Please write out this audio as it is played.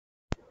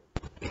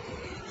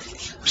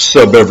What's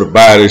up,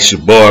 everybody? It's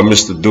your boy,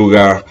 Mr.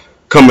 Dugai,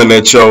 coming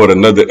at y'all with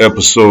another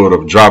episode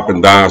of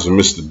Dropping Dimes with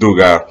Mr.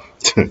 Dugai.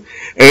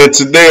 And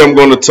today I'm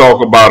going to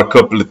talk about a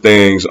couple of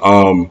things.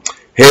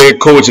 Head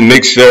coach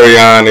Nick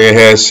Sirianni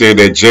has said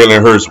that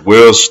Jalen Hurts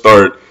will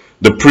start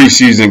the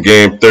preseason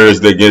game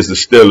Thursday against the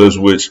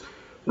Steelers, which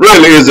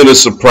really isn't a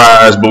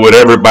surprise, but with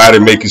everybody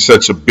making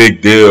such a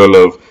big deal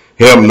of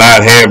him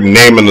not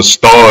naming a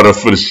starter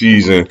for the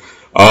season,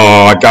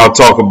 I'll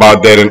talk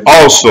about that. And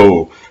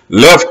also,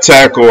 left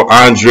tackle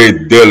Andre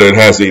Dillard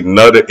has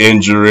another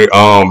injury,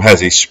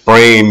 has a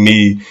sprained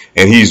knee,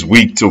 and he's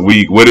week to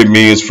week. What it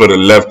means for the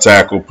left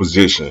tackle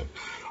position.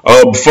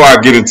 Before I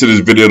get into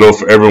this video, though,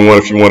 for everyone,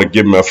 if you want to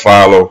give me a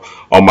follow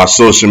on my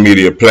social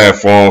media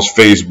platforms,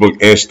 Facebook,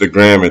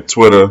 Instagram, and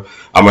Twitter,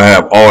 I'm going to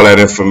have all that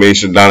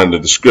information down in the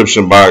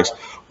description box.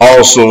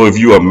 Also, if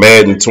you're a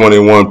Madden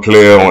 21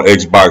 player on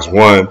Xbox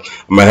One,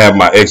 I'm going to have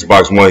my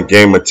Xbox One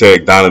gamer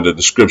tag down in the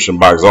description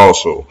box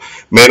also.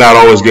 May not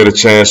always get a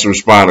chance to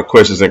respond to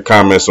questions and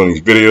comments on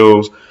these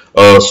videos,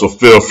 so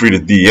feel free to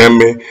DM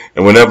me.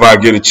 And whenever I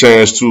get a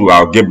chance to,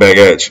 I'll get back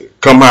at you.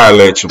 Come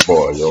holler at your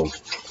boy, yo.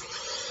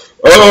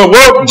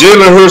 Well,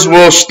 Jalen Hurts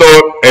will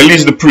start at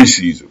least the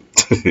preseason.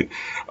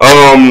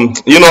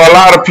 A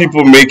lot of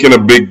people making a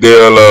big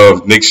deal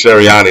of Nick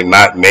Sirianni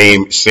not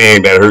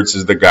saying that Hurts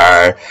is the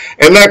guy,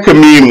 and that could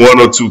mean one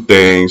or two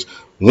things.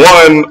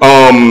 One,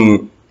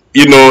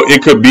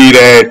 it could be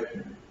that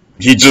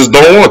he just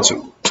don't want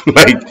to.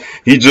 Like,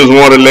 he just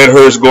want to let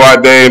Hurts go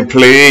out there and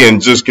play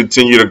and just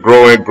continue to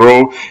grow and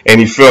grow, and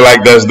he feel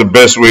like that's the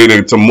best way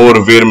to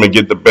motivate him and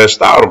get the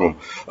best out of him.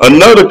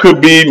 Another could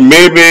be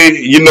maybe,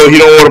 he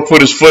don't want to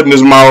put his foot in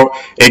his mouth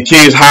in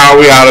case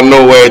Howie out of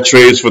nowhere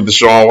trades for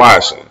Deshaun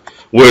Watson,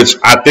 which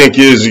I think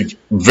is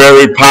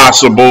very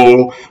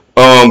possible,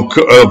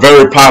 a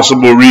very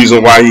possible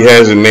reason why he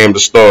hasn't named the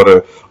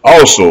starter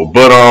also.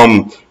 But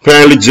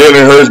apparently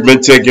Jalen Hurts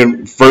been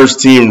taking first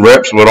team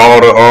reps with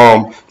all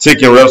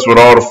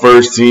the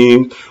first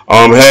team.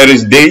 Had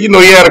his day, he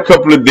had a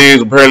couple of days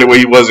apparently where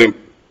he wasn't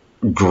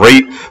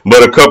great,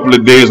 but a couple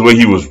of days where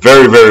he was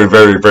very, very,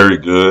 very, very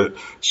good.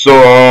 So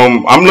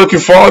I'm looking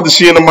forward to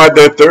seeing him out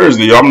there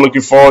Thursday. I'm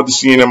looking forward to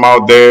seeing him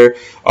out there.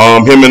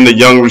 Him and the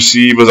young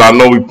receivers. I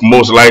know we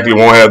most likely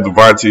won't have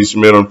Devontae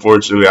Smith,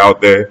 unfortunately, out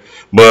there.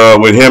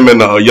 But with him and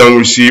the young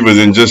receivers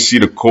and just see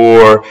the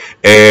core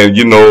and,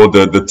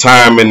 the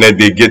timing that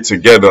they get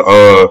together,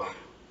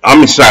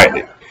 I'm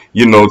excited,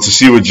 to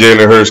see what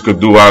Jalen Hurts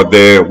could do out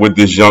there with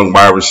this young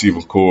wide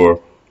receiver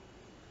core.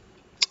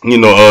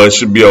 It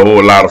should be a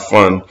whole lot of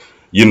fun,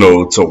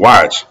 to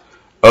watch.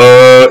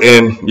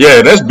 And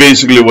yeah, that's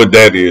basically what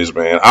that is,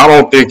 man. I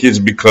don't think it's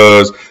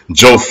because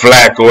Joe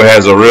Flacco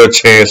has a real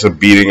chance of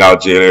beating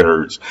out Jalen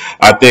Hurts.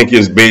 I think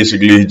it's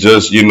basically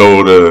just,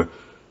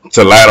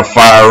 to light a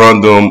fire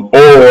under him,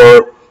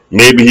 or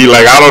maybe he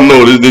I don't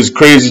know, this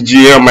crazy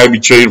GM might be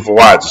trading for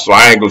Watson, so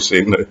I ain't gonna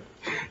say nothing.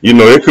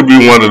 It could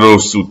be one of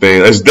those two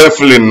things. It's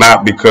definitely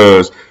not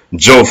because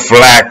Joe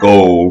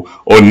Flacco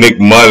or Nick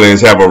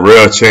Mullins have a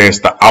real chance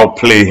to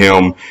outplay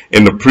him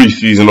in the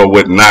preseason or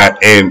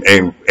whatnot and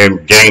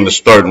gain the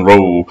starting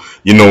role,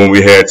 when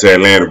we head to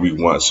Atlanta week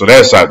 1. So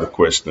that's out of the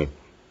question.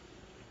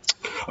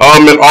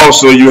 And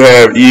also you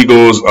have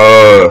Eagles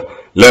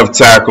left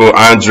tackle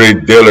Andre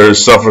Dillard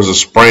suffers a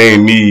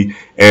sprained knee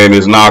and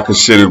is now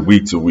considered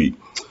week to week.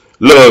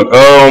 Look,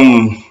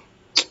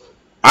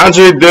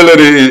 Andre Dillard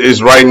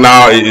is right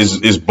now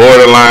is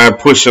borderline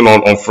pushing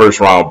on first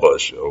round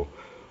bust, yo.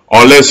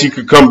 Unless he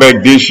could come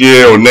back this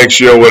year or next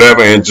year or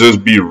whatever and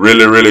just be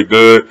really, really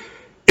good,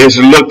 it's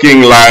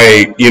looking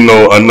like,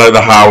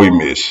 another Howie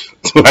miss.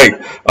 Like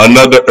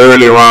another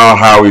early round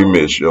Howie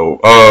miss, yo.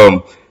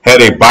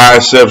 Had a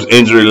biceps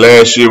injury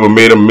last year, what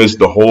made him miss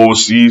the whole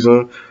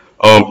season.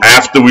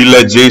 After we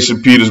let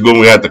Jason Peters go,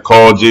 we had to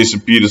call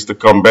Jason Peters to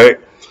come back.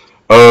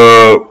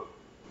 And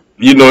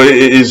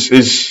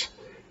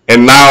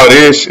now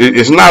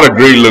it's not a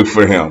great look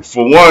for him.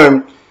 For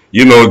one,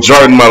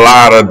 Jordan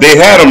Mailata, they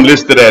had him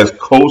listed as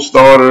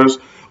co-starters,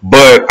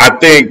 but I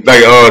think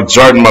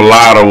Jordan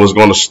Mailata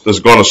is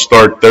gonna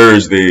start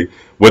Thursday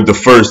with the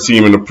first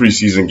team in the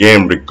preseason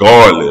game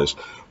regardless.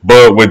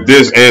 But with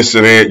this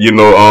incident,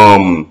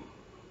 now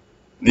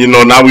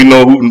we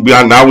know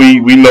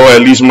we know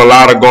at least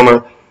Mailata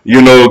gonna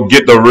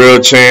get the real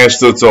chance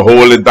to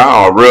hold it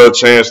down, a real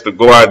chance to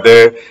go out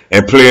there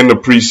and play in the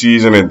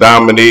preseason and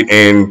dominate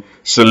and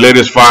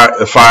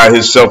solidify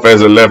himself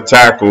as a left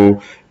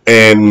tackle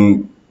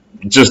and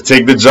just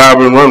take the job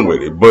and run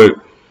with it. But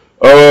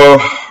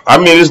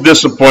it's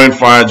disappointing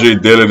for Andre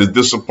Dillard. It's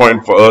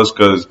disappointing for us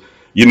because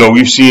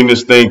we've seen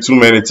this thing too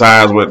many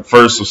times with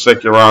first or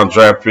second round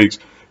draft picks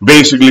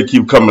basically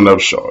keep coming up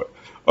short.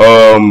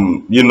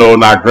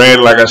 Now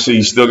granted, like I said,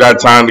 he still got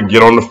time to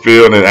get on the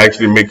field and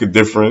actually make a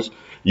difference.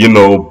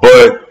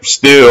 But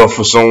still,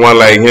 for someone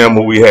like him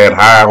who we had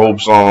high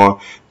hopes on,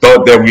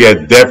 thought that we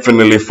had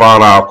definitely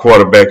found our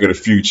quarterback of the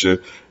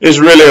future, it's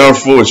really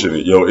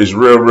unfortunate, yo. It's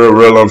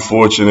real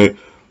unfortunate.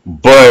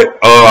 But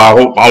I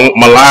hope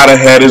Mailata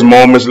had his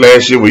moments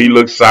last year where he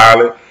looked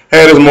solid.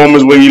 had his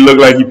moments where he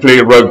looked like he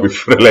played rugby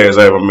for the last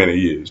however many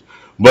years.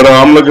 But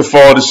I'm looking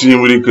forward to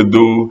seeing what he could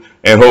do,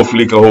 and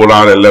hopefully he can hold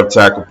on that left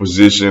tackle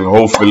position.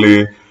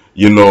 Hopefully,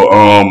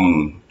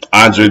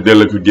 Andre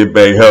Dillard could get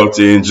back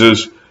healthy and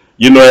just,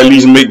 at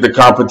least make the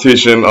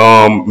competition,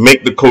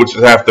 make the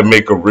coaches have to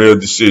make a real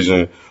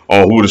decision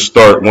on who to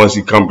start once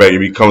he comes back,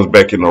 if he comes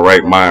back in the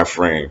right mind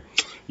frame.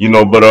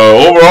 But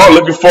overall,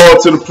 looking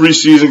forward to the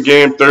preseason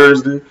game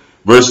Thursday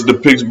versus the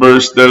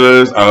Pittsburgh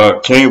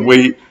Steelers. Can't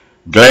wait.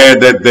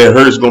 Glad that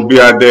Hurts gonna be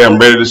out there. I'm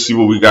ready to see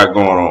what we got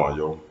going on,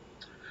 yo.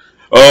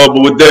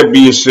 But with that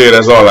being said,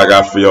 that's all I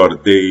got for y'all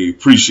today.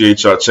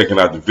 Appreciate y'all checking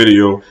out the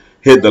video.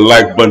 Hit the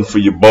like button for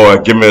your boy.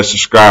 Give me a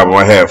subscribe.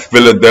 I have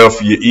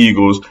Philadelphia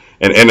Eagles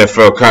and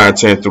NFL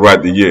content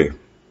throughout the year.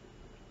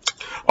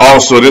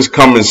 Also, this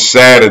coming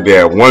Saturday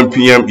at 1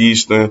 p.m.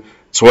 Eastern,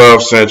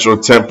 12 Central,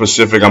 10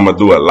 Pacific, I'm going to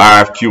do a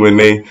live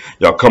Q&A.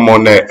 Y'all come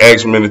on there,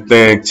 ask me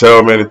anything,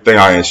 tell me anything.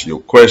 I'll answer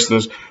your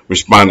questions,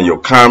 respond to your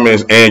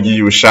comments, and give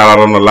you a shout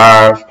out on the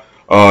live.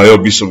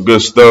 It'll be some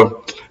good stuff.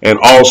 And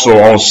also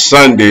on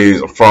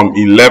Sundays from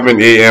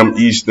 11 a.m.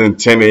 Eastern,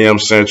 10 a.m.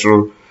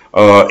 Central,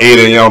 8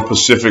 a.m.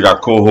 Pacific, I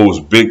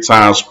co-host Big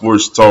Time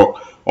Sports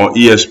Talk on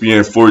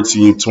ESPN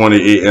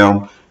 1420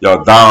 a.m.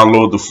 Y'all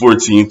download the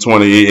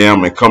 1420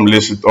 a.m. and come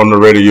listen on the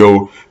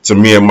radio to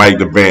me and Mike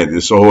the Bandit.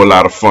 It's a whole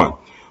lot of fun.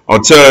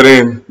 Until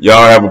then,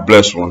 y'all have a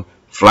blessed one.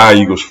 Fly,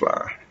 Eagles,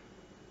 fly.